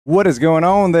What is going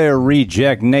on there,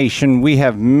 Reject Nation? We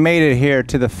have made it here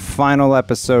to the final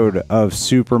episode of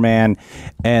Superman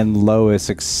and Lois.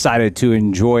 Excited to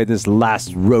enjoy this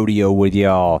last rodeo with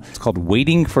y'all. It's called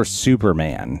Waiting for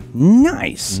Superman.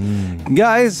 Nice.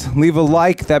 Guys, leave a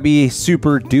like. That'd be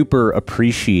super duper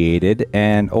appreciated.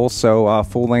 And also,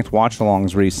 full-length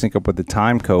watch-alongs where you sync up with the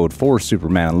time code for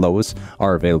Superman and Lois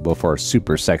are available for our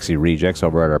super sexy rejects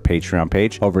over at our Patreon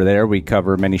page. Over there, we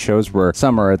cover many shows where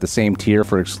some are at the same tier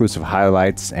for exclusive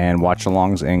highlights and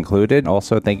watch-alongs included.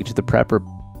 Also, thank you to the prepper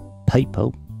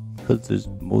Pipo, because there's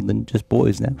more than just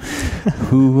boys now,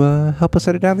 who help us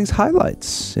edit down these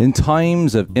highlights in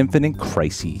times of infinite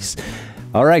crises.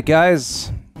 All right,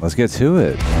 guys, let's get to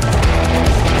it.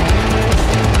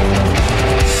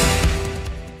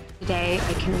 Today,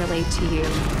 I can relate to you.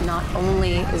 Not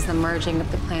only is the merging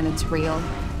of the planets real,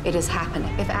 it is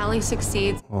happening. If Ally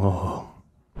succeeds,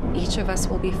 each of us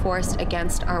will be forced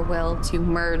against our will to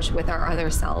merge with our other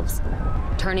selves,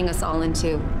 turning us all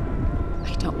into,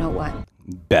 I don't know what.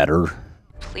 Better.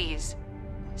 Please,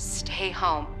 stay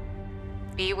home,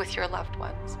 be with your loved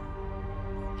ones,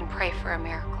 and pray for a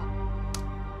miracle.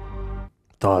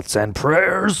 Thoughts and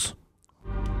prayers.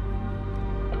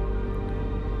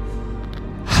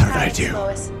 How did I do?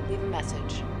 Lois, leave a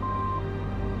message.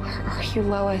 Where are you,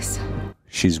 Lois?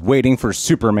 She's waiting for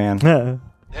Superman.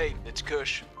 Hey, it's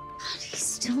Kush. He's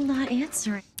still not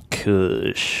answering.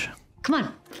 Kush. Come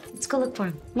on, let's go look for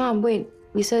him. Mom, wait.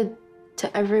 We said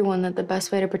to everyone that the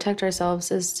best way to protect ourselves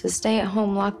is to stay at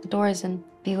home, lock the doors, and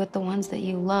be with the ones that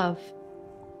you love.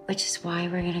 Which is why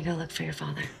we're gonna go look for your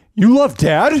father. You love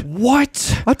Dad?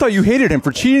 What? I thought you hated him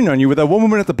for cheating on you with that one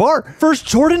woman at the bar. First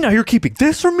Jordan, now you're keeping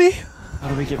this from me? How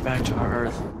do we get back to our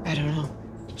Earth? I don't know.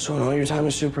 So in all your time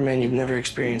as Superman, you've never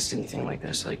experienced anything like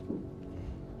this, like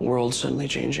world suddenly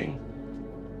changing.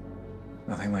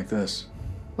 Nothing like this.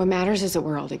 What matters is that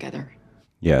we're all together.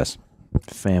 Yes.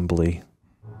 Family.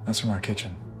 That's from our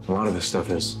kitchen. A lot of this stuff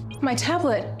is. My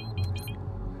tablet.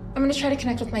 I'm gonna try to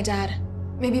connect with my dad.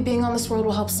 Maybe being on this world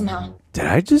will help somehow. Did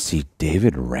I just see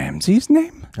David Ramsey's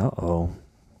name? Uh-oh.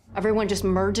 Everyone just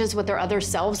merges with their other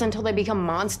selves until they become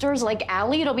monsters. Like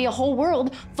Ally, it'll be a whole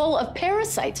world full of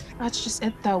parasites. That's just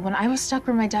it, though. When I was stuck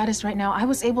where my dad is right now, I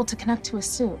was able to connect to his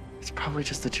suit. It's probably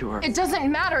just the two Earths. It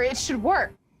doesn't matter. It should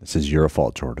work. This is your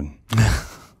fault, Jordan. I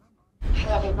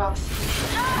love you both.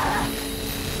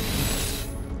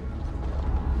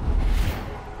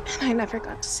 And I never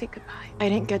got to say goodbye. I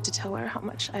didn't get to tell her how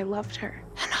much I loved her.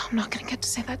 And now I'm not gonna get to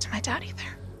say that to my dad either.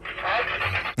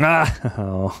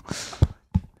 Oh.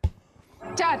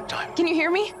 Dad, can you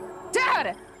hear me?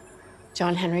 Dad!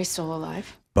 John Henry's still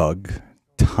alive? Bug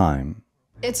time.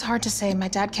 It's hard to say. My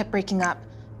dad kept breaking up.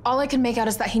 All I can make out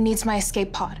is that he needs my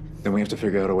escape pod. Then we have to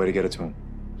figure out a way to get it to him.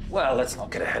 Well, let's not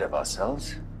get ahead of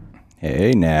ourselves.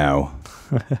 Hey, now.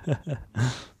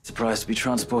 Surprised to be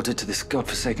transported to this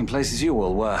godforsaken place as you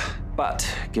all were. But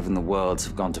given the worlds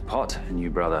have gone to pot and you,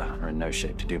 brother, are in no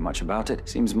shape to do much about it,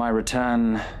 seems my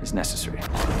return is necessary.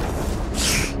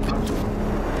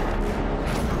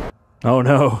 Oh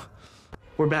no.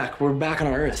 We're back. We're back on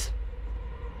Earth.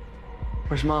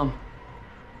 Where's Mom?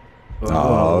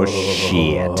 Oh,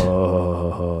 shit.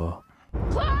 Oh.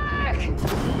 Clark!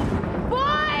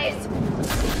 Boys!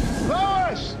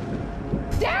 Lois!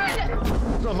 Dad!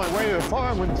 I was on my way to the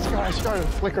farm when the sky started to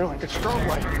flicker like a strobe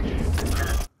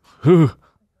light. Whew.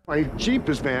 My Jeep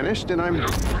has vanished, and I'm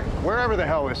wherever the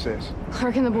hell this is.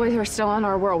 Clark and the boys are still on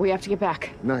our world. We have to get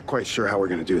back. Not quite sure how we're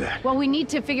gonna do that. Well, we need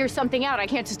to figure something out. I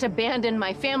can't just abandon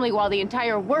my family while the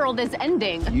entire world is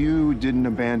ending. You didn't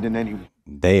abandon anyone.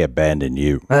 They abandoned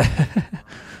you.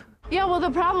 Yeah, well,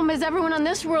 the problem is everyone on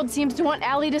this world seems to want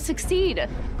Ally to succeed.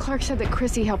 Clark said that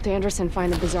Chrissy helped Anderson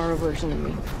find a Bizarro version of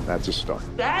me. That's a start.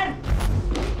 Dad!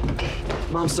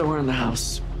 Mom's somewhere in the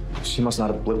house. She must not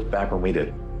have blipped back when we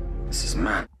did. This is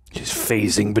mad. She's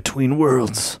phasing between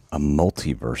worlds. A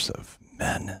multiverse of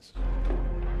madness.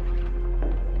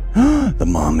 The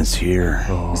mom is here.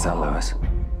 Oh. Is that Lois?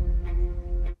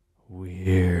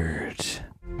 Weird.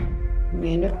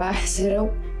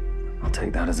 I'll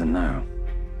take that as a no.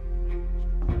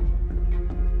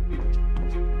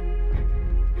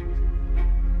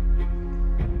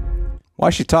 Why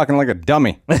is she talking like a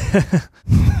dummy?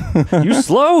 You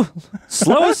slow?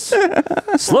 Slowest?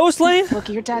 Slowest lane? Look,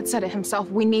 your dad said it himself.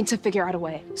 We need to figure out a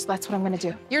way. So that's what I'm gonna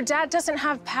do. Your dad doesn't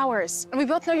have powers. And we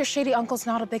both know your shady uncle's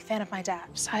not a big fan of my dad.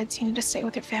 Besides, you need to stay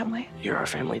with your family. You're our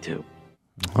family, too.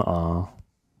 Aw.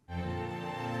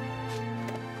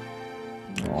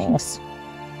 Thanks.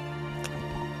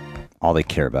 All they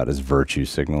care about is virtue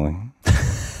signaling.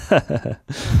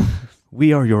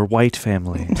 We are your white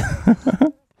family.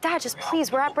 Dad, Dad, just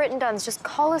please, we're at Britton Dunn's. Just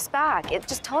call us back.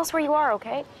 Just tell us where you are,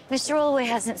 okay? Mr. Holloway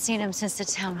hasn't seen him since the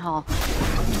town hall.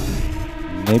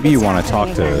 Maybe you want to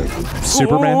talk to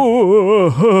Superman?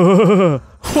 Whoa!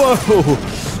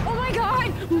 Oh my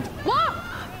God! What?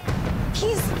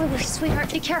 Please,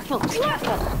 sweetheart, be careful. Be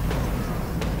careful.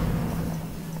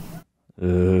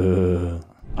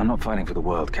 I'm not fighting for the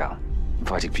world, Cal. I'm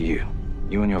fighting for you.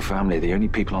 You and your family are the only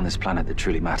people on this planet that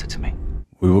truly matter to me.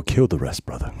 We will kill the rest,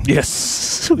 brother.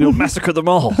 Yes! We'll massacre them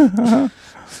all.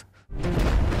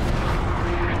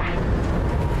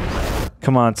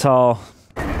 Come on, Tal.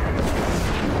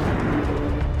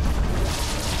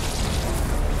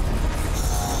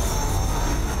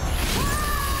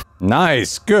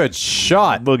 Nice. Good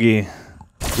shot. Boogie.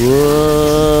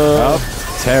 Whoa.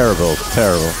 Oh, terrible.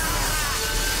 Terrible.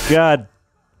 God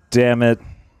damn it,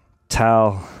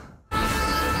 Tal.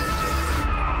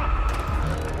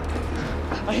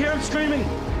 I hear him screaming.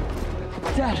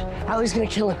 Dad, Allie's gonna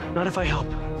kill him. Not if I help.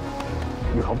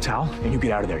 You help Tal, and you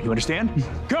get out of there. You understand?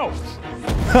 Go!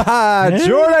 Haha,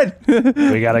 Jordan!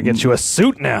 We gotta get you a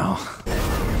suit now.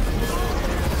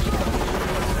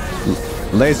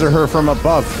 Laser her from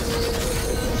above.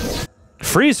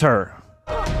 Freeze her.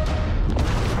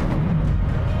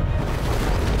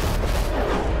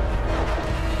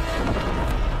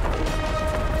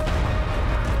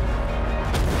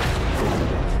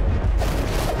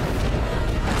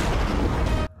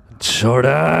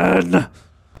 Jordan!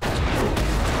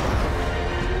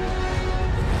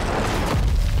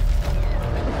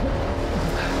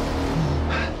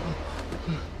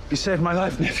 You saved my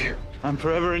life, nephew. I'm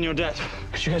forever in your debt.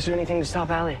 Could you guys do anything to stop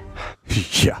Allie?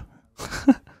 Yeah.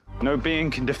 No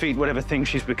being can defeat whatever thing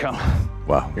she's become.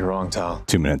 Wow. You're wrong, Tal.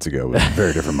 2 minutes ago with a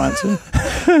very different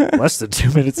mindset. Less than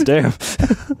 2 minutes, damn.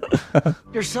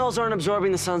 Your cells aren't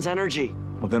absorbing the sun's energy.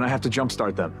 Well, then I have to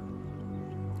jumpstart them.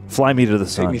 Fly me to the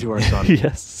sun. Take me to our sun.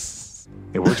 Yes.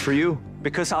 It works for you.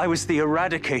 Because I was the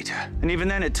eradicator. And even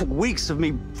then, it took weeks of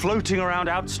me floating around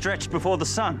outstretched before the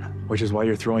sun. Which is why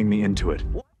you're throwing me into it.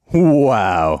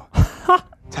 Wow.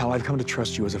 Tal, I've come to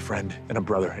trust you as a friend and a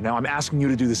brother, and now I'm asking you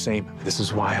to do the same. This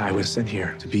is why I was sent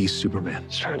here, to be Superman.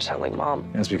 It's starting to sound like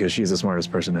Mom. That's because she's the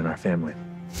smartest person in our family.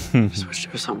 Just wish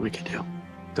there was something we could do.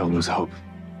 Don't lose hope.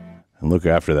 And look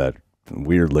after that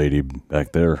weird lady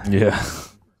back there. Yeah.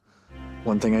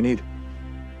 One thing I need.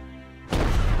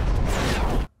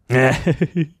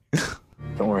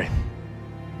 Don't worry.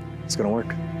 It's gonna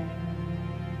work.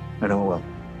 I know it will.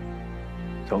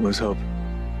 Don't lose hope.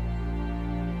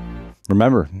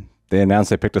 Remember, they announced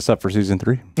they picked us up for season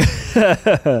 3.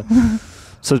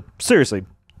 So seriously,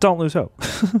 don't lose hope.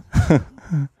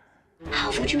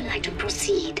 How would you like to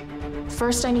proceed?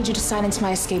 First, I need you to sign into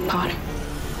my escape pod.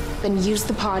 Then use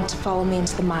the pod to follow me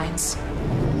into the mines.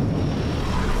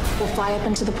 We'll fly up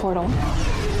into the portal.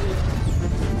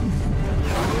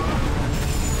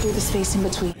 Through the space in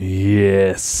between.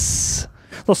 Yes.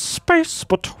 The space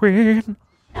between.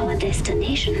 Our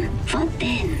destination. What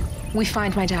then? We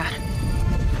find my dad.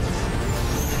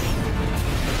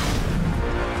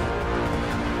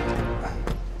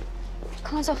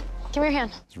 Come on, Soph. Give me your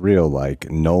hand. It's real,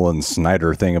 like, Nolan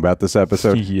Snyder thing about this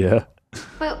episode. Yeah.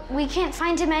 But we can't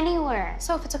find him anywhere.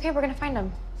 Soph, it's okay. We're gonna find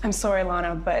him. I'm sorry,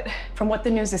 Lana, but from what the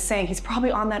news is saying, he's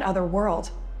probably on that other world.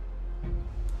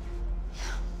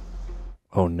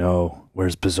 Oh no.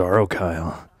 Where's Bizarro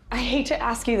Kyle? I hate to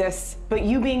ask you this, but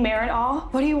you being mayor and all,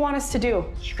 what do you want us to do?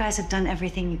 You guys have done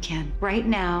everything you can. Right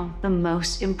now, the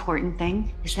most important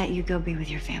thing is that you go be with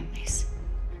your families.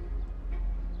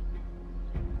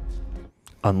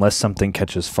 Unless something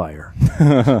catches fire.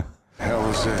 Hell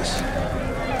is this?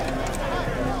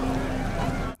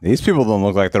 These people don't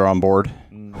look like they're on board.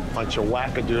 Bunch of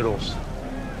wackadoodles.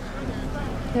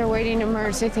 They're waiting to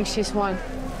merge. They think she's won.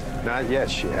 Not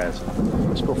yet, she has.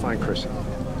 Let's go find Chrissy.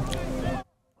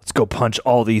 Let's go punch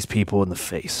all these people in the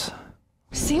face.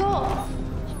 Seal!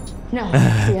 No,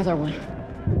 the other one.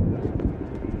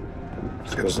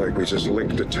 Feels like we just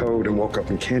licked a toad and woke up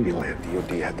in Candyland.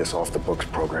 DOD had this off-the-books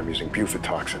program using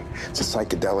bufatoxin. It's a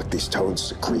psychedelic these toads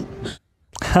secrete.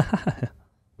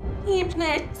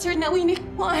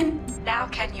 Now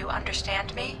can you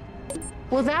understand me?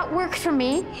 Will that work for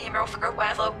me?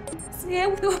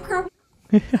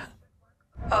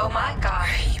 Oh my god.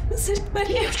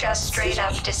 You just straight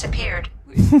up disappeared.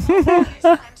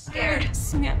 I'm scared.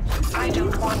 I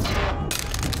don't want to.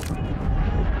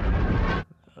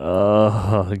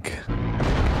 Ugh.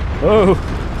 Oh.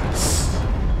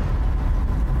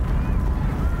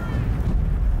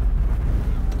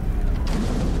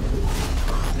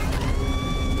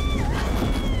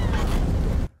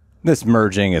 This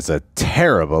merging is a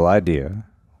terrible idea.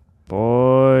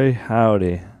 Boy,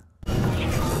 howdy.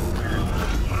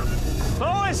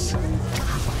 Lois!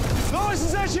 Lois,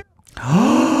 is that you?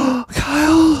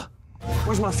 Kyle!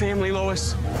 Where's my family,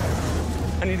 Lois?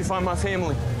 I need to find my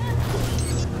family.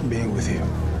 Being with you,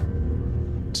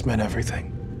 it's meant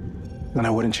everything. And I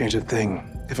wouldn't change a thing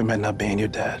if it meant not being your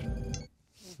dad.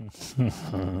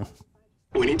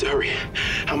 We need to hurry.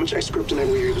 How much X kryptonite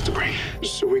were you able to bring?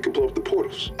 So we could blow up the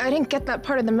portals. I didn't get that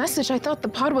part of the message. I thought the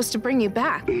pod was to bring you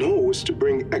back. No, it was to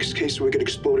bring XK so we could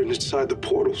explode it inside the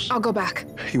portals. I'll go back.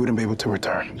 You wouldn't be able to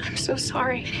return. I'm so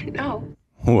sorry. I didn't know.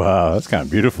 Wow, that's kind of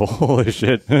beautiful. Holy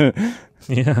shit.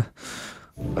 Yeah.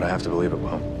 But I have to believe it,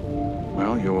 Will.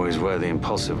 Well, you always were the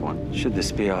impulsive one. Should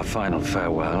this be our final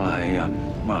farewell,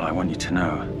 I want you to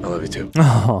know. I love you too.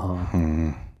 Oh.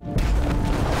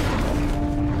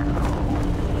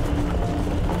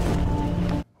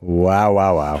 Wow,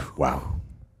 wow, wow, wow.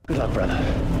 Good luck, brother.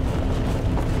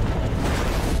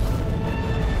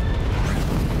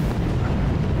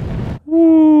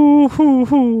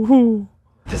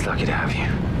 Just lucky to have you.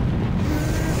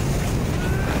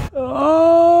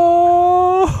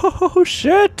 Oh,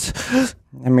 shit.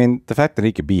 I mean, the fact that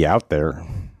he could be out there.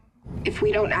 If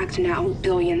we don't act now,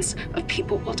 billions of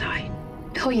people will die.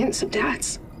 Billions of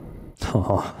dads.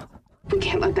 Oh. We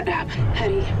can't let that happen.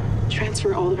 Hetty,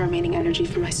 transfer all the remaining energy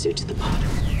from my suit to the pod.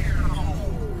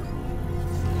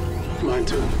 Mine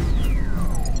too.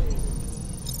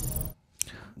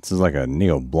 This is like a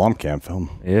Neil Blomkamp film.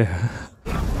 Yeah.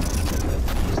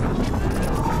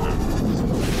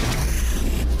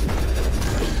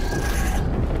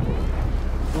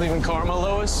 Leaving karma,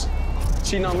 Lois.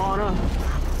 Cheating on Lana.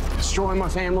 Destroying my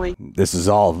family. This is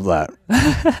all of that.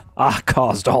 I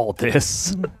caused all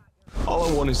this. All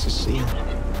I want is to see him.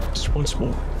 Just once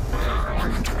more.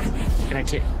 And I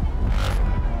can't.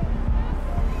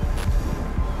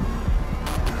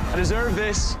 I deserve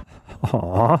this.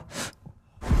 Aww.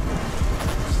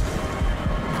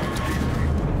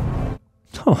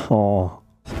 Oh.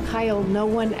 Kyle, no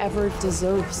one ever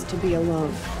deserves to be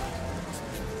alone.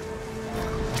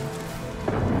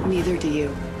 Neither do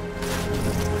you.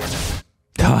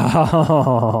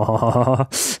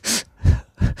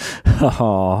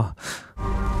 Oh.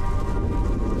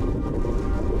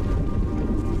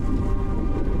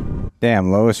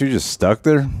 Damn, Lois, you just stuck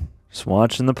there? Just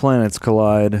watching the planets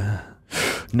collide.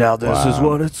 Now this is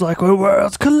what it's like when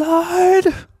worlds collide.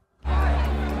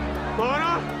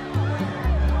 Lana?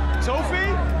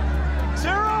 Sophie?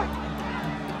 Sarah?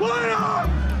 Lana!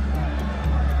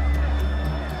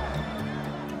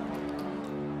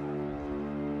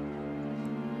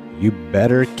 You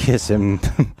better kiss him.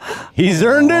 He's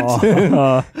earned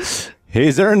it.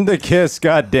 He's earned the kiss,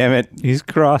 god damn it. He's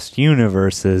crossed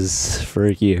universes for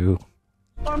you.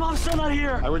 Our mom's still not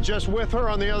here. I was just with her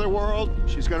on the other world.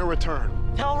 She's gonna return.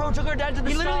 Tal-Rho took her dad to the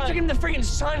sun. He literally took him to the freaking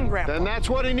sun, Grandpa. Then that's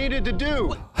what he needed to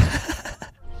do.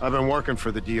 I've been working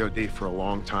for the DoD for a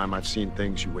long time. I've seen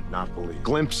things you would not believe.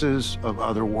 Glimpses of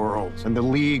other worlds and the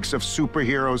leagues of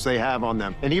superheroes they have on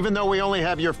them. And even though we only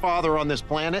have your father on this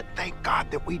planet, thank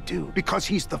God that we do, because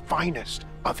he's the finest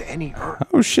of any Earth.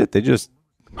 Oh shit, they just...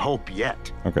 Hope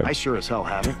yet. Okay. I sure as hell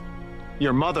haven't.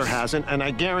 Your mother hasn't, and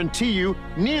I guarantee you,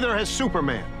 neither has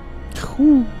Superman.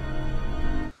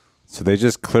 So they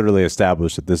just clearly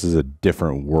established that this is a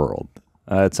different world.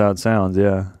 That's how it sounds,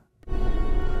 yeah.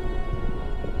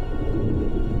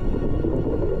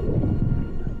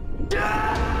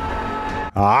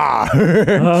 Ah!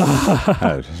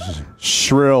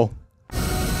 Shrill.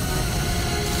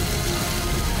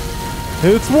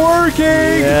 It's working!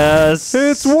 Yes!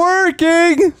 It's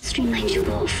working! Streamlined you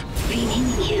both.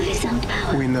 Renaming you without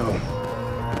power. We know.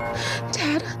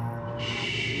 Dad?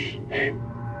 Hey,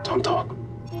 don't talk.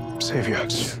 Save your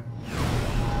oxygen.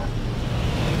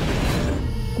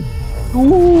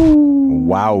 Ooh.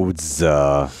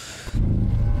 Wowza.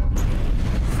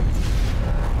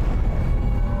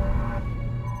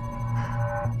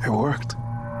 It worked.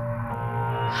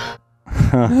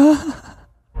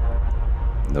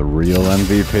 The real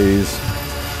MVPs.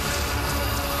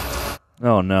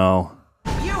 Oh no.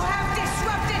 You have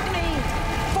disrupted me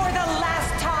for the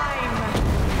last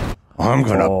time. I'm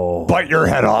gonna bite your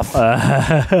head off.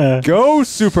 Go,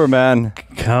 Superman.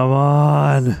 Come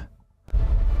on.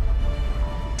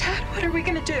 Dad, what are we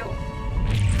gonna do?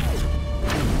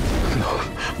 No,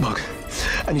 Bug.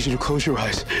 I need you to close your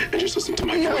eyes and just listen to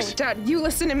my voice. Dad, you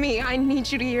listen to me. I need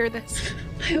you to hear this.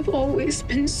 I have always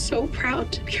been so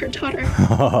proud to be your daughter.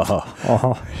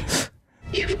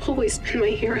 You've always been my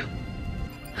hero.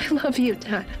 I love you,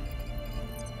 Dad.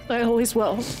 I always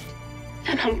will.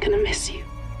 And I'm gonna miss you.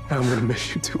 I'm gonna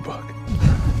miss you too, Bug.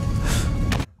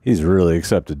 He's really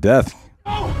accepted death.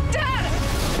 Oh, Dad!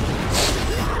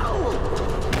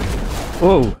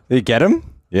 Whoa. Did you get him?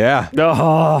 Yeah.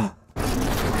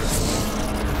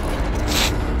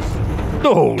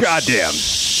 Oh, goddamn.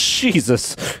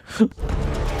 Jesus.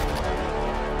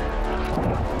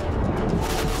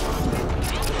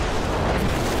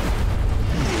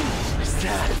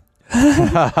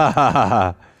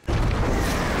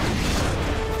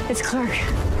 It's Clark.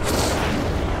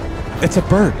 It's a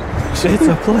bird. It's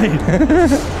a plane.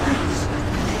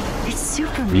 It's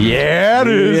Superman. Yeah, it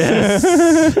is. Yes.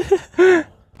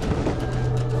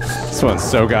 This one's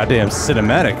so goddamn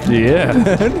cinematic. Yeah.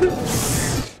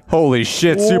 Holy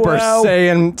shit, Super Wow.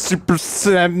 Saiyan, Super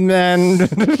Saiyan.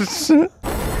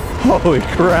 Holy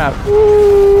crap.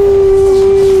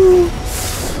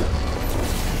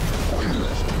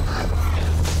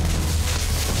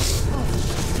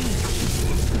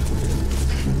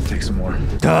 Take some more.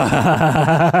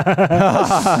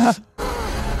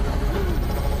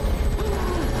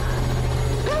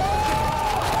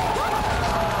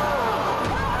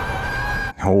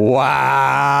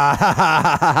 Wow.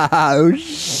 Oh,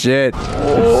 shit.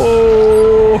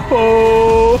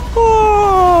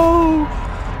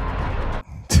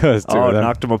 Just two of them.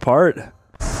 Knocked him apart.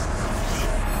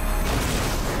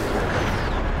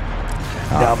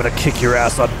 Now I'm gonna kick your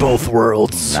ass on both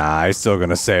worlds. Nah, he's still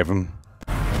gonna save him.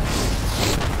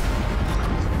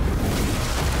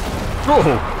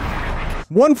 Oh.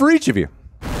 One for each of you.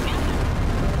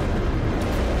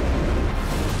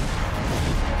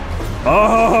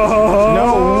 Oh!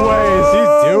 No way. Is he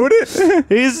doing it?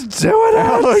 He's doing it!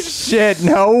 Oh, shit.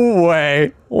 No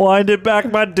way. Wind it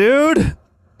back, my dude.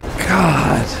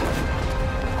 God.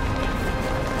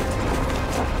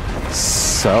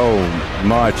 So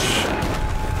much.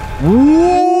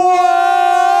 Whoa!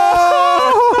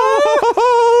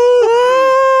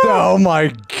 Oh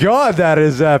my god, that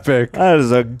is epic. That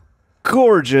is a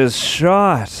gorgeous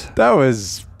shot. That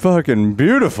was fucking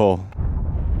beautiful.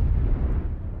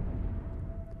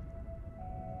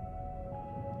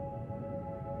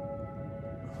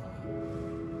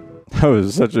 That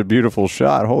was such a beautiful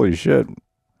shot. Holy shit.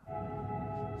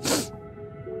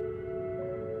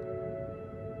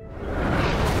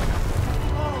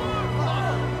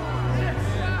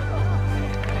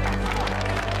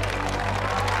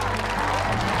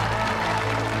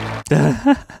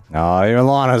 Oh, even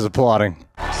Lana's applauding.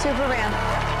 Superman.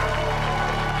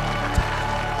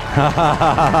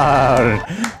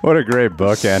 What a great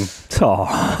bookend.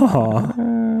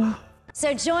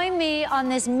 So join me on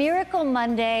this Miracle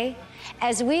Monday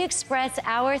as we express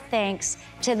our thanks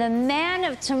to the man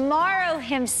of tomorrow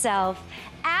himself,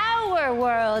 our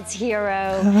world's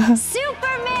hero,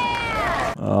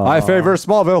 Superman! I favor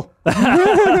Smallville.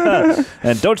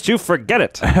 And don't you forget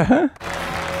it.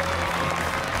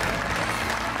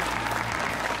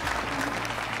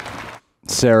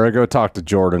 Sarah, go talk to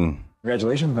Jordan.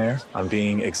 Congratulations, Mayor, on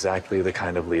being exactly the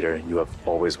kind of leader you have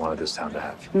always wanted this town to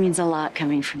have. It means a lot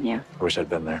coming from you. I wish I'd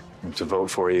been there to vote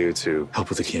for you, to help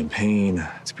with the campaign,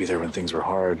 to be there when things were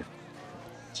hard.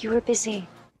 You were busy.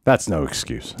 That's no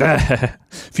excuse.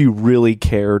 If you really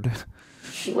cared.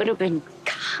 It would have been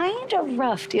kind of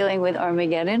rough dealing with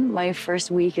Armageddon my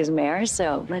first week as mayor,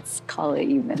 so let's call it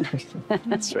even.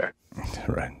 That's fair.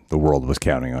 Right. The world was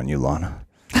counting on you, Lana.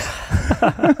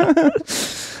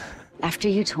 After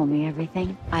you told me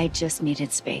everything, I just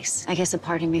needed space. I guess a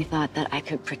part of me thought that I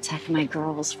could protect my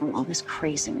girls from all this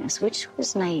craziness, which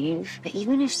was naive. But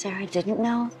even if Sarah didn't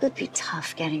know, it would be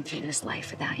tough getting through this life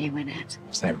without you in it.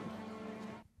 Same.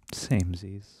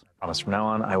 Samesies. I promise from now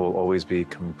on, I will always be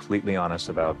completely honest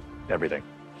about everything.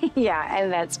 Yeah,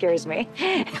 and that scares me.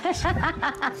 Yeah.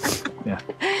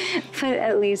 But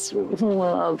at least we'll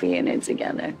all be in it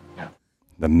together. Yeah.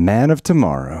 The man of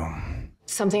tomorrow.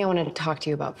 Something I wanted to talk to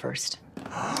you about first.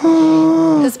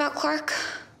 This about Clark?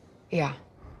 Yeah.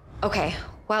 Okay,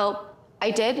 well,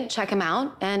 I did check him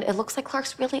out, and it looks like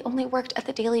Clark's really only worked at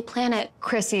the Daily Planet.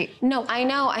 Chrissy. No, I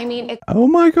know. I mean, Oh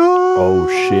my god. Oh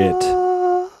shit.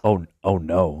 Oh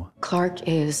no. Clark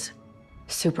is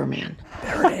Superman.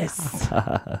 There it is.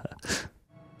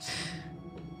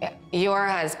 Yeah, your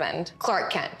husband,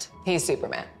 Clark Kent, he's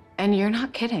Superman. And you're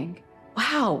not kidding.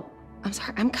 Wow. I'm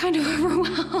sorry, I'm kind of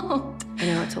overwhelmed. I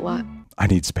know it's a lot. I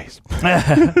need space.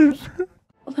 Well,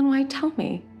 then why tell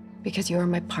me? Because you are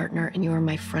my partner and you are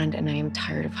my friend, and I am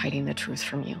tired of hiding the truth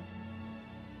from you.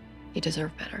 You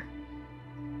deserve better.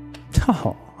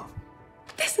 Oh.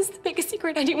 This is the biggest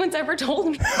secret anyone's ever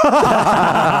told me.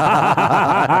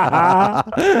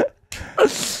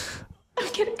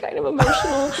 I'm getting kind of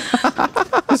emotional.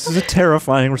 This is a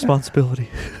terrifying responsibility.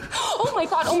 Oh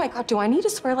my God, do I need to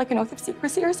swear like an oath of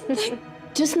secrecy or something?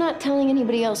 Just not telling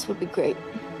anybody else would be great.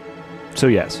 So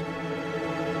yes.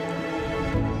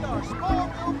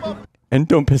 And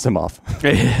don't piss him off.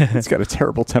 He's got a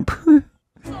terrible temper.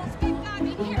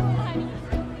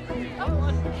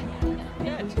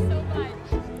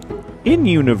 In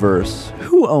universe,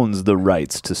 who owns the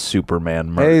rights to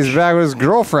Superman merch? Hey, he's back with his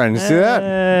girlfriend. You see that?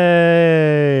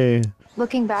 Hey.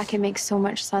 Looking back, it makes so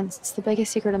much sense. It's the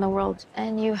biggest secret in the world,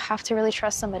 and you have to really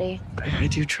trust somebody. I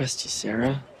do trust you,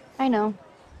 Sarah. I know.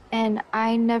 And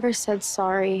I never said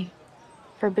sorry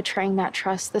for betraying that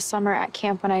trust this summer at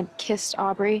camp when I kissed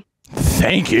Aubrey.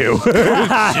 Thank you.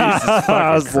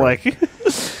 I was like...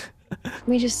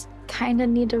 We just kind of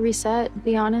need to reset,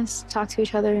 be honest, talk to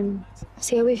each other, and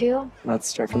see how we feel. Let's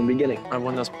start from the beginning. Remember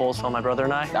when those polls fell, my brother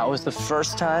and I? That was the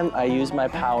first time I used my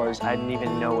powers. I didn't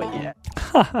even know it yet.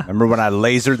 Remember when I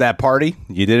lasered that party?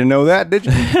 You didn't know that, did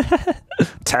you?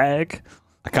 Tag.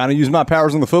 I kind of used my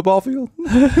powers on the football field.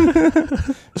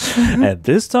 At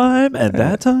this time, at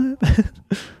that time.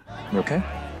 You okay?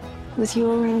 With you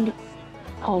around,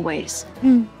 always.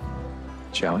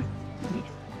 Shall we?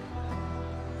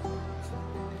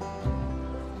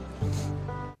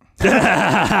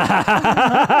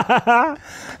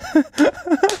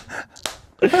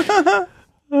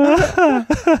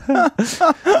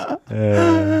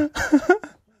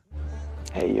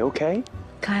 Hey, you okay?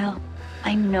 Kyle,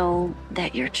 I know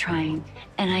that you're trying,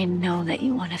 and I know that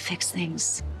you want to fix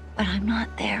things, but I'm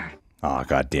not there. Oh,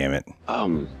 God damn it.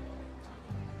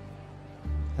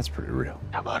 That's pretty real.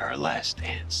 How about our last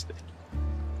dance thing?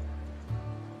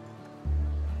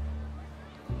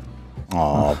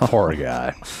 Oh, poor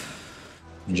guy.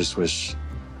 I just wish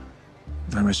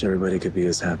everybody could be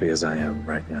as happy as I am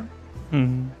right now.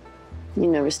 You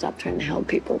never stop trying to help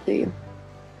people, do you?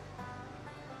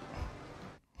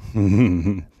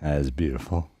 That is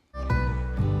beautiful.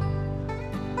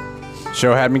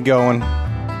 Show had me going.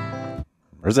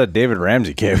 Where's that David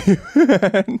Ramsey cameo?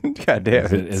 God damn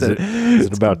it. Is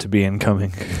it about to be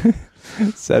incoming?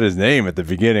 Said his name at the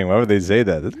beginning. Why would they say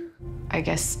that? I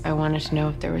guess I wanted to know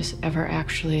if there was ever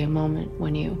actually a moment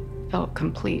when you felt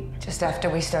complete. Just after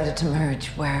we started to merge,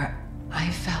 where I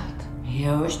felt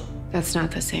huge. That's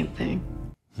not the same thing.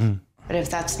 But if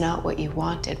that's not what you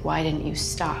wanted, why didn't you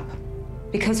stop?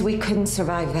 Because we couldn't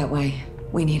survive that way.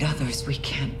 We need others. We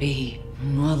can't be.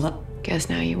 Guess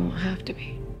now you won't have to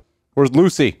be. Where's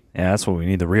Lucy? Yeah, that's what we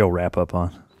need the real wrap up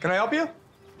on. Can I help you?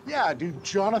 Yeah, do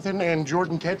Jonathan and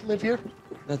Jordan Kent live here?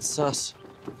 That's us.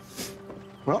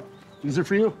 Well, these are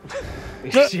for you. Are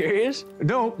you serious?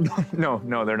 No,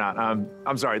 they're not.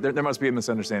 I'm sorry. There must be a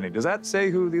misunderstanding. Does that say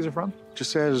who these are from?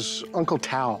 Just says Uncle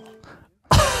Tal.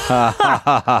 Oh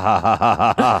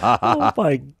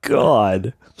my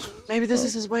God. Maybe this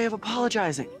is his way of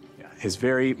apologizing. His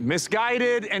very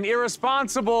misguided and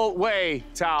irresponsible way,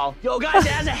 Tal. Yo, guys,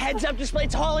 it has a heads-up display.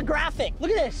 It's holographic.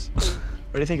 Look at this.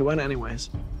 Where do you think it went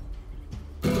anyways?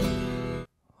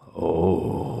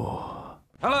 Oh.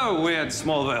 Hello, weird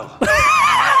Smallville.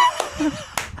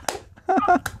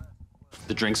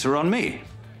 The drinks are on me.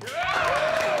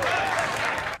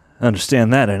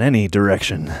 Understand that in any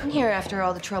direction. I'm here after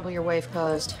all the trouble your wife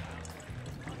caused.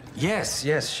 Yes,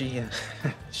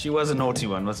 she was a naughty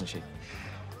one, wasn't she?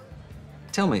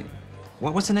 Tell me,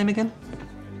 what's her name again?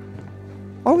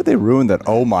 Why would they ruin that?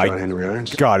 Oh my John Henry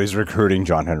Irons. God, he's recruiting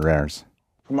John Henry Irons.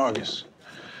 From August.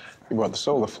 He brought the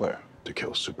solar flare. To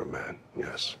kill Superman,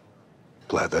 yes.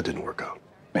 Glad that didn't work out.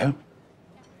 Yeah.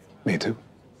 Me too.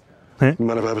 Huh? You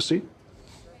mind if I have a seat?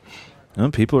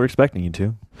 Well, people are expecting you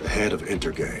to. The head of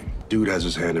Intergang. Dude has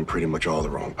his hand in pretty much all the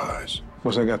wrong pies.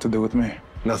 What's that got to do with me?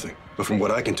 Nothing. But from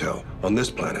what I can tell, on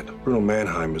this planet, Bruno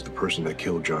Mannheim is the person that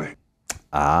killed Giant.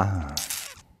 Ah.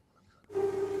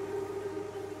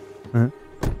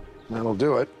 That'll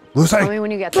do it. Lucy! Tell me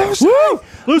when you get there. Lucy!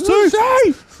 Lucy!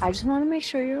 I just want to make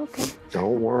sure you're okay.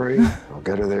 Don't worry. I'll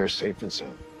get her there safe and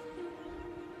sound.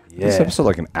 Yeah. This episode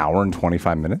like an hour and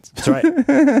 25 minutes. That's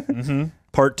right.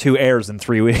 Part 2 airs in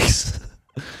 3 weeks.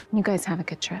 You guys have a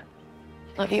good trip.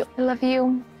 Love you. I love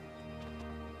you.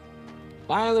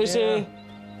 Bye, Lucy.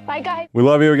 Bye, guys. We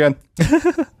love you again.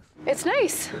 It's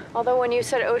nice. Although when you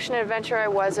said ocean adventure, I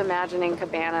was imagining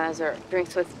cabanas or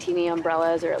drinks with teeny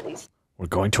umbrellas, or at least. We're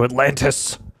going to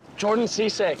Atlantis. Jordan's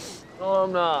seasick. No,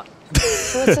 I'm not.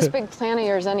 So what's this big plan of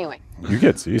yours anyway? You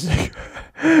get seasick.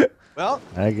 Well,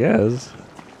 I guess.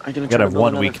 are you gonna Gotta try to have build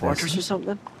one another weakness. fortress or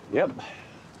something? Yep.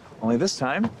 Only this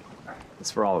time, it's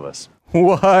for all of us.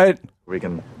 What? We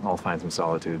can all find some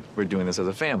solitude. We're doing this as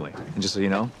a family. And just so you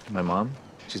know, my mom,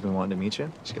 she's been wanting to meet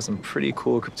you. She's got some pretty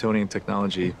cool Kryptonian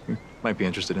technology you might be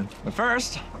interested in. But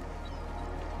first,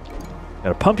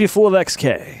 Gotta pump you full of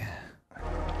XK.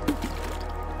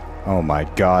 Oh my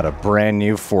God, a brand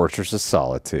new Fortress of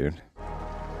Solitude.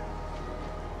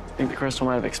 Think the crystal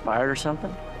might have expired or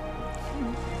something?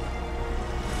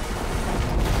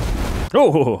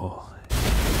 Oh!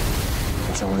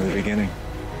 It's only the beginning.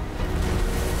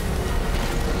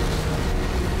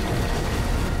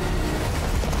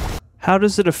 How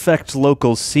does it affect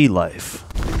local sea life?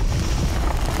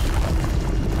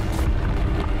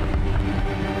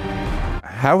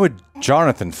 How would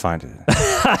Jonathan find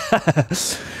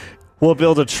it? We'll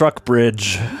build a truck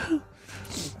bridge. I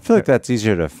feel like that's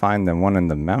easier to find than one in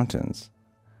the mountains.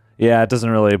 Yeah, it doesn't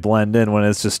really blend in when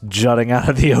it's just jutting out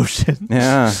of the ocean.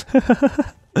 Yeah.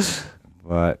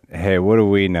 But, hey, what do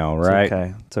we know,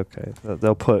 right? It's okay.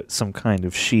 They'll put some kind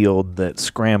of shield that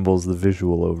scrambles the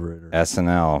visual over it.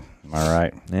 SNL, am I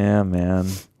right? Yeah, man.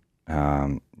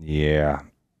 Yeah.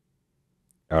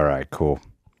 All right, cool.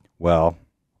 Well,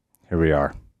 here we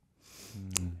are.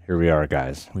 Here we are,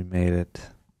 guys. We made it.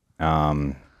 We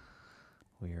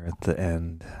are at the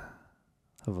end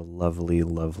of a lovely,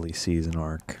 lovely season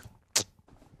arc.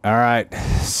 All right.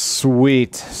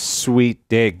 Sweet, sweet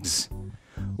digs.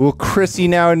 Well, Chrissy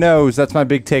now knows. That's my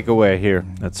big takeaway here.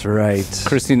 That's right.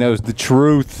 Chrissy knows the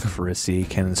truth. Chrissy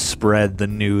can spread the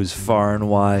news far and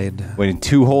wide. Waiting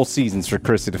 2 whole seasons for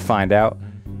Chrissy to find out.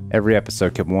 Every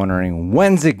episode kept wondering,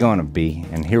 when's it going to be?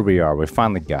 And here we are. We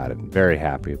finally got it. Very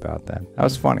happy about that. That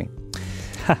was funny.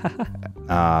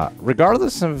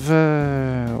 Regardless of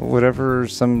whatever,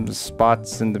 some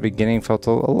spots in the beginning felt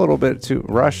a little bit too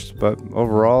rushed, but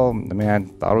overall, I mean, I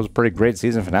thought it was a pretty great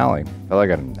season finale. Felt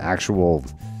like an actual...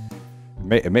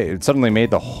 It suddenly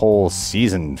made the whole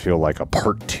season feel like a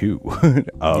part 2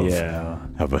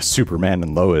 of a Superman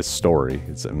and Lois story.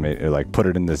 It like put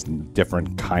it in this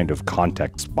different kind of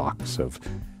context box of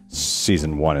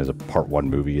season 1 is a part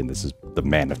 1 movie, and this is the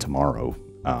Man of Tomorrow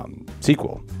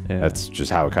sequel. That's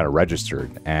just how it kind of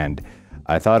registered, and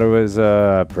I thought it was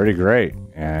pretty great.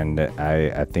 And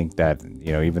I think that,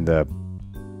 you know, even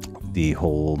the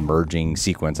whole merging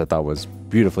sequence I thought was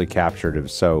beautifully captured. It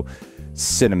was so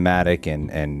cinematic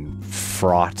and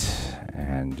fraught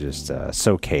and just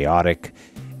so chaotic,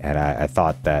 and I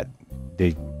thought that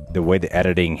the way the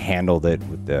editing handled it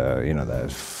with the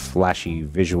flashy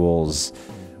visuals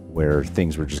where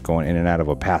things were just going in and out of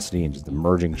opacity and just the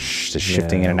merging,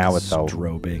 shifting in and out with the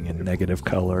strobing and negative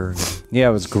color. Yeah,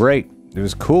 it was great. It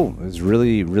was cool. It was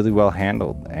really, really well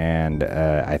handled, and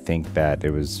I think that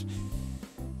it was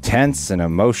tense and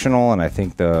emotional, and I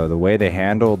think the way they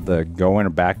handled the going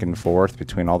back and forth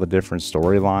between all the different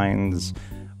storylines,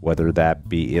 whether that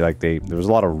be like there was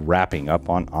a lot of wrapping up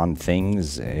on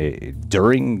things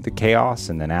during the chaos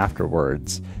and then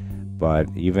afterwards. But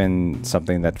even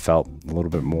something that felt a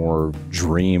little bit more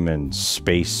dream and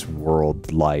space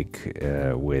world like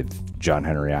with John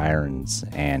Henry Irons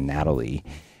and Natalie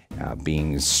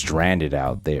being stranded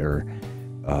out there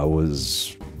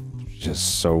was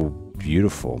just so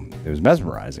beautiful. It was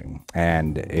mesmerizing,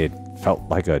 and it felt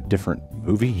like a different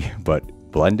movie, but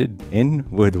blended in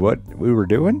with what we were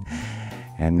doing,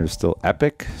 and it was still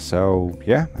epic. So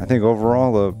yeah, I think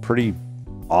overall a pretty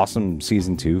awesome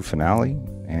season 2 finale,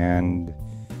 and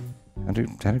I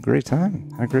had a great time.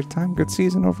 Good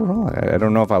season overall. I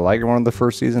don't know if I like it more than the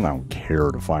first season. I don't care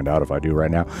to find out if I do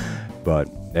right now, but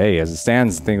hey, as it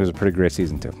stands, I think it was a pretty great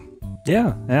season 2.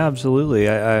 Yeah, absolutely.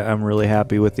 I'm really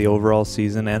happy with the overall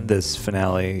season and this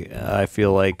finale. I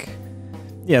feel like,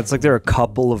 yeah, it's like there are a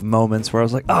couple of moments where I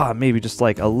was like, maybe just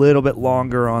like a little bit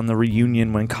longer on the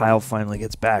reunion when Kyle finally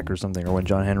gets back or something, or when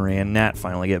John Henry and Nat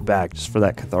finally get back, just for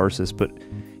that catharsis. But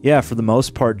yeah, for the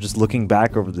most part, just looking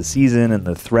back over the season and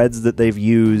the threads that they've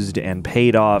used and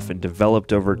paid off and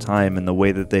developed over time, and the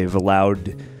way that they've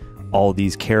allowed all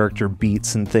these character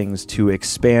beats and things to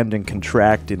expand and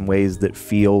contract in ways that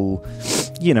feel,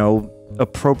 you know,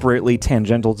 appropriately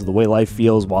tangential to the way life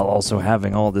feels, while also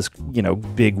having all this, you know,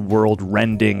 big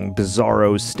world-rending,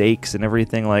 bizarro stakes and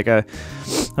everything. Like,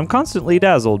 I'm constantly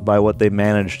dazzled by what they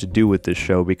managed to do with this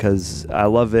show, because I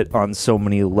love it on so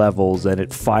many levels, and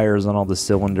it fires on all the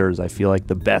cylinders. I feel like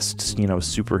the best, you know,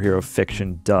 superhero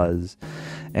fiction does.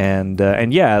 And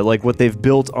yeah, like what they've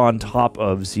built on top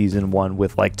of season 1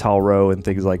 with like Tal-Rho and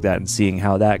things like that, and seeing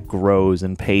how that grows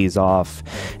and pays off,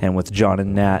 and with John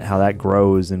and Nat, how that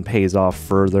grows and pays off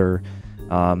further.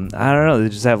 I don't know, they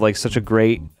just have like such a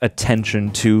great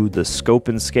attention to the scope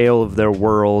and scale of their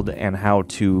world, and how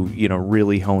to, you know,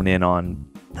 really hone in on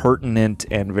pertinent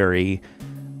and very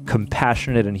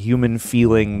compassionate and human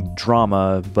feeling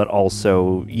drama, but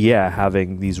also, yeah,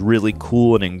 having these really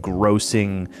cool and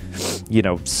engrossing, you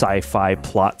know, sci-fi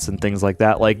plots and things like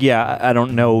that. Like, yeah, I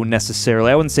don't know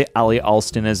necessarily, I wouldn't say Ally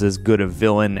Allston is as good a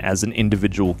villain as an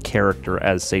individual character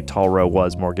as, say, Tal-Rho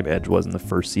was, Morgan Edge was in the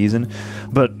first season,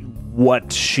 but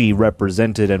what she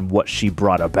represented and what she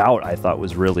brought about, I thought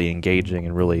was really engaging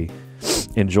and really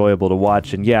enjoyable to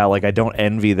watch. And yeah, like I don't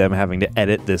envy them having to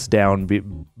edit this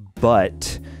down,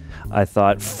 but I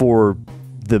thought for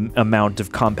the amount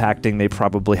of compacting they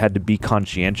probably had to be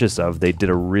conscientious of, they did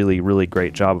a really, really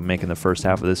great job of making the first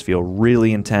half of this feel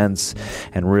really intense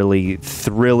and really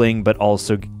thrilling, but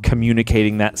also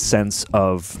communicating that sense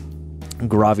of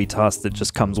gravitas that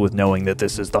just comes with knowing that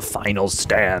this is the final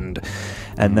stand,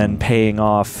 and then paying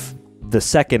off the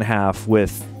second half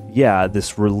with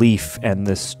this relief and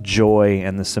this joy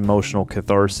and this emotional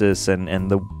catharsis and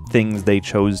the things they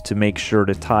chose to make sure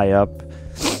to tie up.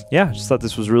 I just thought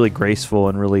this was really graceful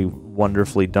and really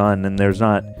wonderfully done. And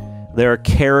there are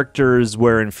characters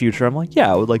where in future I'm like,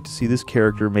 I would like to see this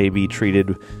character maybe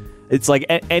treated. It's like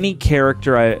any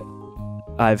character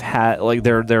I've had, like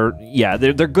they're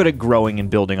good at growing and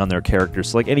building on their characters.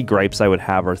 So like any gripes I would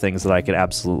have are things that I could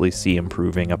absolutely see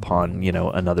improving upon,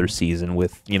 another season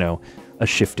with, a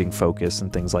shifting focus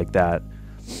and things like that.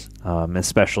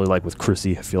 Especially like with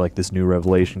Chrissy, I feel like this new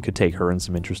revelation could take her in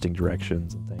some interesting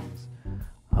directions and things.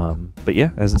 But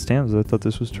yeah, as it stands, I thought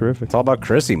this was terrific. It's all about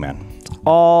Chrissy, man.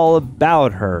 All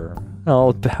about her. All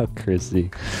about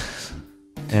Chrissy.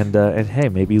 And hey,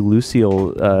 maybe Lucy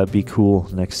will be cool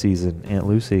next season. Aunt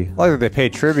Lucy. Like they pay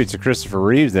tribute to Christopher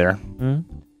Reeves there. Mm-hmm.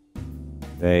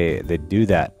 They do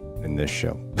that in this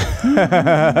show.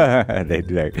 They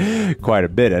do that quite a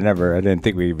bit. I didn't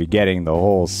think we'd be getting the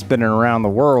whole spinning around the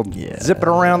world, zipping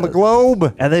around the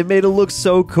globe. And they made it look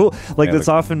so cool. Like that's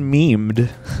often memed.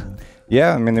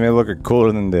 Yeah, I mean, they made it look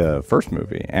cooler than the first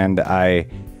movie. And I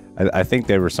think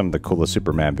they were some of the coolest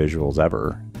Superman visuals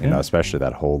ever. You know, especially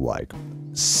that whole like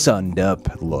sunned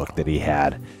up look that he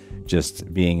had,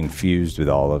 just being infused with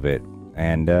all of it.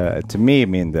 And to me, I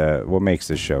mean, what makes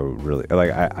this show really,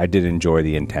 like, I did enjoy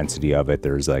the intensity of it.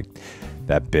 There's like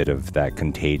that bit of that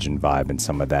Contagion vibe and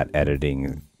some of that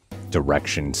editing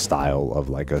direction style of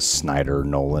like a Snyder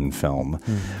Nolan film,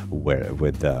 where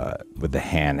with the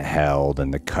handheld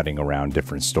and the cutting around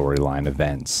different storyline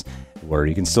events, where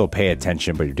you can still pay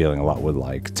attention, but you're dealing a lot with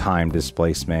like time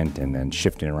displacement and then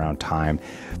shifting around time.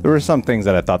 There were some things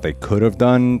that I thought they could have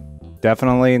done.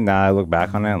 Definitely. Now I look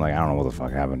back on it, like I don't know what the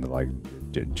fuck happened to like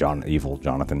evil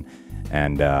Jonathan,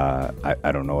 and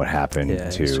I don't know what happened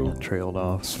to trailed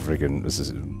off. This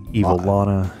is evil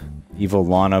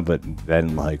Lana, but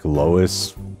then like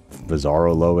Lois,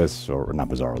 Bizarro Lois, or not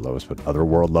Bizarro Lois, but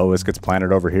Otherworld Lois gets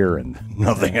planted over here, and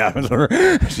nothing happens to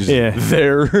her. She's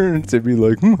there to be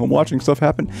like, I'm watching stuff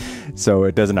happen. So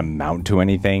it doesn't amount to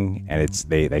anything, and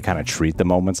they kind of treat the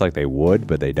moments like they would,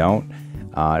 but they don't.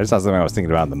 It's not something I was thinking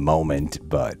about in the moment,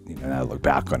 but now I look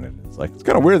back on it, it's like, it's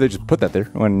kind of weird they just put that there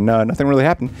when nothing really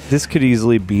happened. This could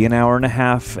easily be an hour and a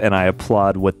half, and I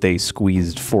applaud what they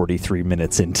squeezed 43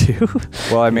 minutes into.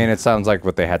 Well, I mean, it sounds like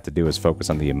what they had to do is focus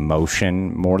on the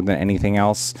emotion more than anything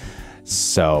else.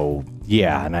 So,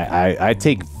 yeah, and I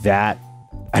take that.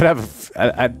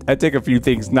 I'd take a few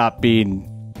things not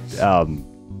being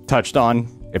touched on,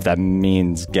 if that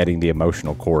means getting the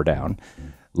emotional core down.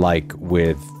 Like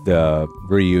with the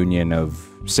reunion of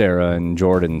Sarah and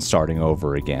Jordan starting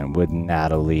over again with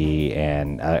Natalie,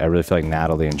 and I really feel like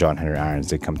Natalie and John Henry Irons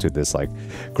did come to this like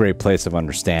great place of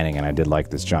understanding, and I did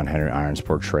like this John Henry Irons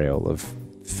portrayal of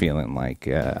feeling like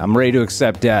I'm ready to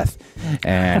accept death,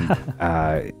 and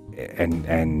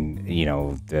and you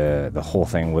know the whole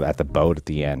thing with at the boat at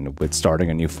the end with starting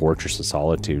a new Fortress of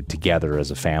Solitude together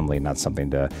as a family, not something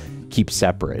to keep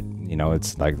separate. You know,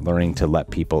 it's like learning to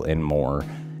let people in more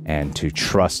and to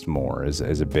trust more is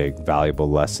a big valuable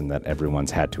lesson that everyone's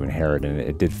had to inherit. And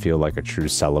it did feel like a true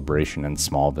celebration in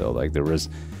Smallville. Like there was,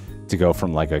 to go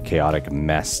from like a chaotic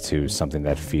mess to something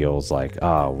that feels like,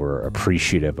 we're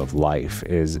appreciative of life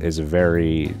is a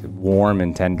very warm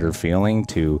and tender feeling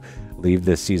to leave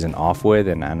this season off with.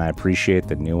 And I appreciate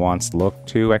the nuanced look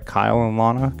too at Kyle and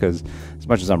Lana, because as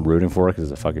much as I'm rooting for it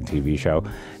because it's a fucking TV show,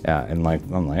 and like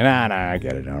I'm like, nah, I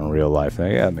get it in real life.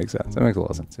 Like, yeah, it makes sense. It makes a lot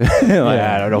of sense. Like,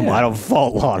 I don't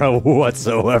fault Lana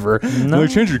whatsoever. No. Like,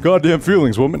 change your goddamn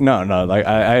feelings, woman. No. Like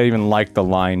I even like the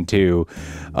line too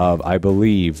of, I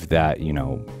believe that, you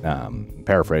know,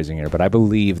 paraphrasing here, but I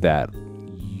believe that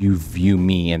you view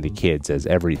me and the kids as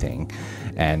everything,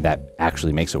 and that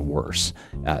actually makes it worse.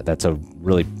 That's a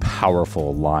really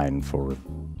powerful line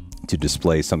to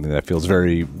display something that feels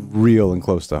very real and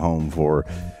close to home for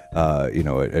you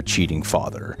know, a cheating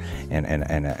father and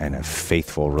a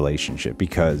faithful relationship,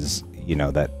 because you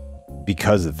know that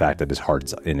because of the fact that his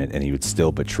heart's in it and he would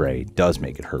still betray does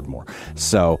make it hurt more.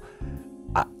 So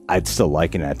I'd still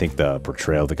like it. I think the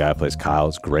portrayal of the guy who plays Kyle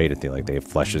is great. I think like they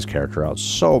fleshed his character out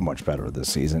so much better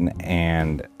this season,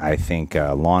 and I think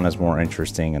Lana's more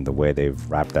interesting in the way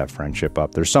they've wrapped that friendship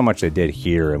up. There's so much they did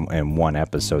here in one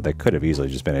episode that could have easily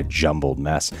just been a jumbled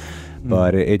mess,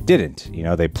 but it didn't. You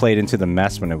know, they played into the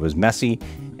mess when it was messy,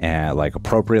 and like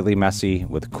appropriately messy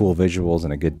with cool visuals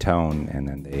and a good tone, and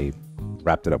then they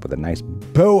wrapped it up with a nice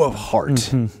bow of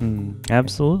heart.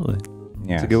 Absolutely.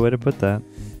 Yeah, it's a good way to put that.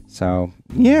 So,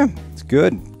 yeah, it's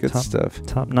good. Good stuff.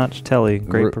 Top-notch telly.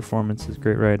 Great performances,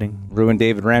 great writing. Ruined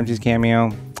David Ramsey's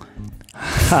cameo.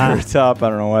 Very top. I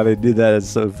don't know why they did that. It's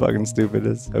so fucking stupid.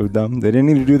 It's so dumb. They didn't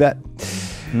need to do that.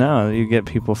 No, you get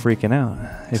people freaking out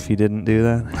if you didn't do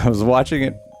that. I was watching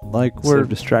it like we're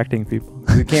distracting people.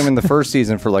 He came in the first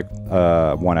season for like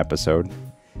one episode.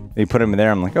 They put him in there.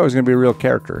 I'm like, oh, he's going to be a real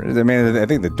character. I mean, I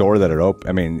think the door that it opened,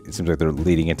 I mean, it seems like they're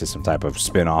leading into some type of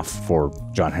spin-off for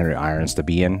John Henry Irons to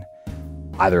be in.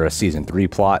 Either a season 3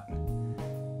 plot.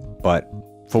 But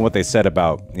from what they said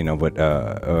about, you know, what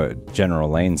General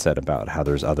Lane said about how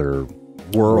there's other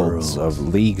worlds of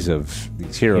leagues of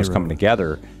these heroes coming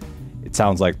together, it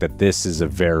sounds like that this is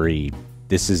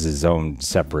his own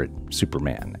separate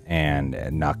Superman and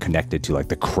not connected to like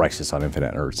the Crisis on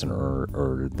Infinite Earths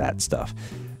or that stuff.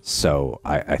 So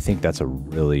I think that's a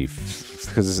really,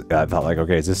 because I thought like,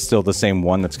 okay, is this still the same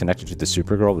one that's connected to the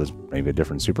Supergirl? There's maybe a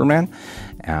different Superman.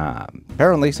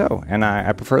 Apparently so, and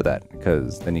I prefer that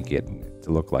because then you get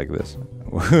to look like this.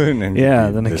 Yeah,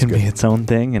 then it can be its own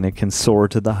thing, and it can soar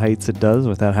to the heights it does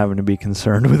without having to be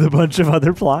concerned with a bunch of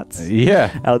other plots.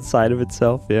 Yeah, outside of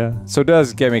itself. Yeah. So it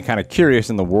does get me kind of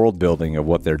curious in the world building of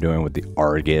what they're doing with the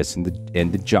Argus and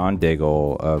the John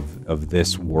Diggle of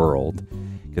this world.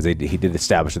 Because he did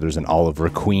establish that there's an Oliver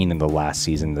Queen in the last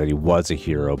season, that he was a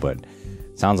hero, but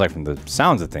it sounds like from the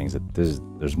sounds of things that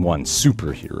there's one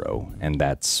superhero, and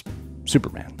that's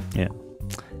Superman. Yeah.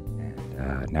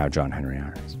 And now John Henry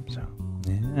Irons. So.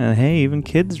 Yeah, hey, even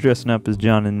kids dressing up as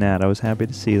John and Nat. I was happy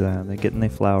to see that. They're getting their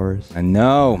flowers. I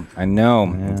know.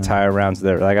 Yeah. Tie arounds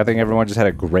there. Like, I think everyone just had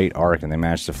a great arc, and they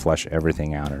managed to flesh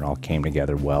everything out, and it all came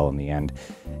together well in the end.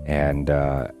 And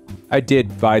I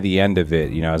did, by the end of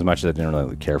it, you know, as much as I didn't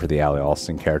really care for the Ally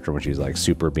Allston character when she's like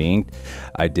super being,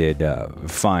 I did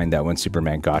find that when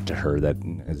Superman got to her, that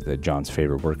is John's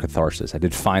favorite word, catharsis. I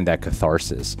did find that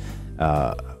catharsis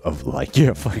of like,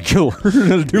 yeah, fucking kill her,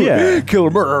 kill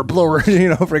her, murder her, blow her, you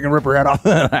know, freaking rip her head off.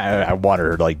 I wanted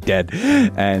her like dead,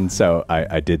 and so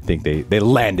I did think they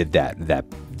landed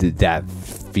that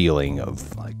feeling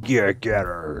of like, yeah, get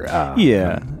her.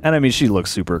 And I mean, she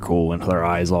looks super cool when her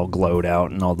eyes all glowed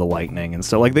out and all the lightning and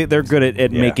stuff. Like they're good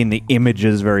at making the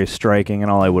images very striking,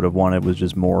 and all I would have wanted was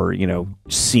just more, you know,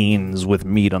 scenes with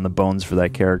meat on the bones for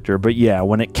that character. But yeah,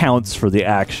 when it counts for the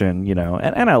action, you know,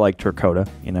 and I liked Turcoda,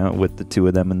 you know, with the two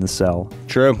of them in the cell.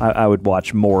 True. I would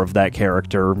watch more of that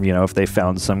character, you know, if they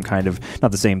found some kind of,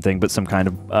 not the same thing, but some kind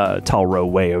of Tal-Rho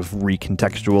way of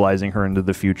recontextualizing her into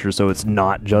the future, so it's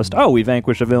not just, oh, we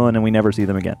vanquish a villain and we never see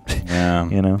them again. Yeah.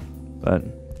 You know, but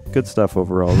good stuff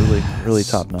overall. Really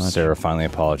top notch. Sarah finally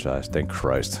apologized. Thank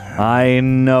Christ. I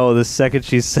know. The second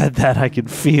she said that, I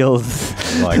could feel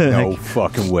like no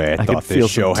fucking way. I thought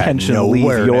this show had tension no leave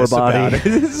your awareness body. about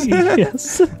it.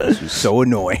 Yes. She's so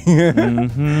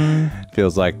annoying.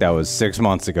 Feels like that was 6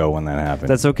 months ago when that happened.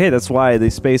 That's okay. That's why they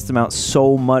spaced them out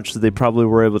so much that they probably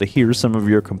were able to hear some of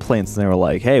your complaints. And they were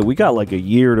like, hey, we got like a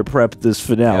year to prep this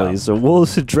finale, so we'll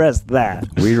address that.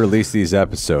 We release these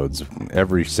episodes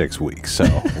every 6 weeks, so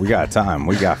we got time.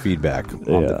 We got feedback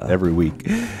every week.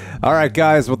 All right,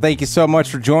 guys. Well, thank you so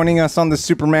much for joining us on the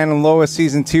Superman and Lois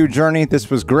Season 2 journey. This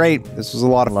was great. This was a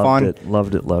lot of fun.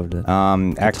 Loved it.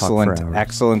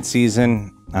 Excellent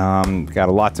season. Got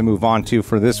a lot to move on to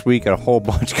for this week. Got a whole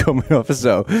bunch coming up,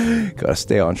 so gotta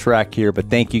stay on track here.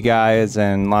 But thank you guys,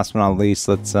 and last but not least,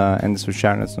 let's end this with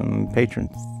shouting at some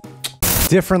patrons.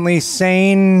 Differently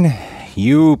Sane,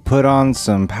 you put on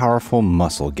some powerful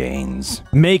muscle gains.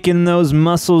 Making those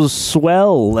muscles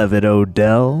swell, Levitt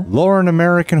Odell. Lauren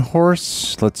American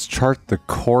Horse, let's chart the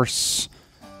course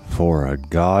for a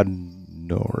God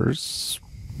Norse.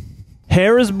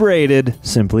 Hair is braided,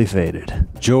 simply faded.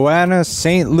 Joanna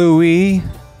St. Louis,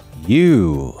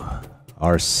 you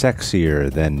are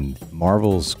sexier than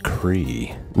Marvel's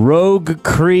Kree. Rogue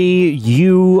Kree,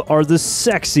 you are the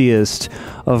sexiest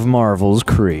of Marvel's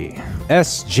Kree.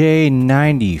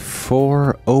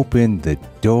 SJ94 opened the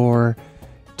door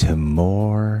to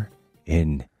more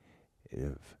in...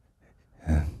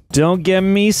 Don't get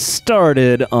me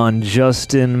started on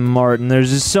Justin Martin.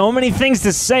 There's just so many things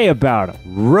to say about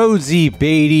him. Rosie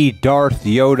Beatty, Darth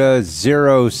Yoda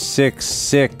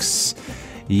 066.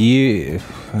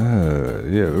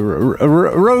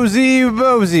 Rosie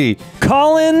Bosie.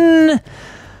 Colin.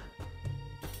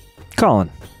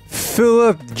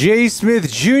 Philip J.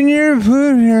 Smith Jr.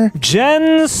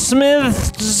 Jen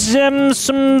Smith.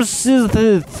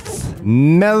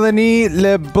 Melanie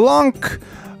LeBlanc.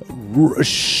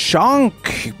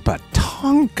 Shank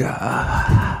Batonga.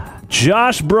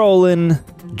 Josh Brolin.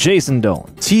 Jason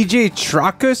Dolan. TJ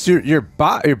Tracus. Your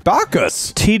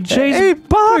Bacchus. TJ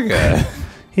Bacchus.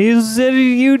 He's a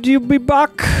YouTube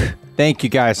Bach. Thank you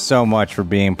guys so much for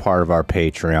being part of our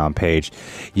Patreon page.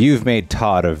 You've made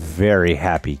Todd a very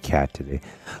happy cat today.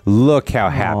 Look how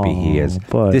happy he is.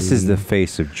 Buddy. This is the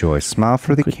face of joy. Smile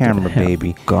for the camera,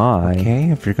 baby. God. Okay,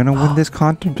 if you're going to win this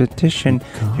competition,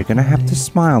 you're going to have to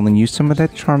smile and use some of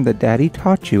that charm that Daddy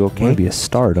taught you, okay? You want to be a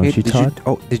star, don't you, Todd?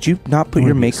 Did you not put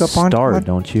your makeup on, star, Todd?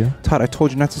 Don't you? Todd, I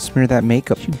told you not to smear that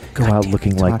makeup. You go out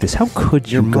looking like this. How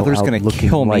could you Your mother's go out gonna looking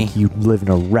kill me. like you live in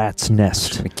a rat's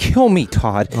nest? Gonna kill me,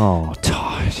 Todd. Oh,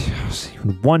 Todd.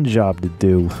 One job to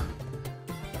do.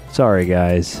 Sorry,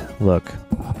 guys. Look,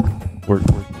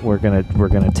 we're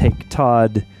gonna take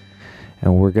Todd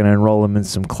and we're gonna enroll him in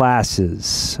some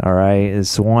classes. All right,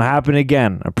 this won't happen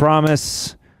again. I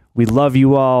promise. We love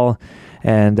you all,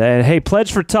 and hey,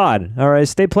 pledge for Todd. All right,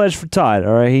 stay pledged for Todd.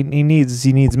 All right, he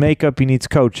needs makeup. He needs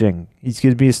coaching. He's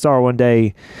gonna be a star one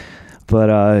day, but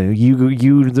you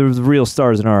the real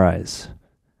stars in our eyes.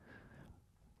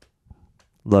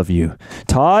 Love you,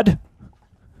 Todd.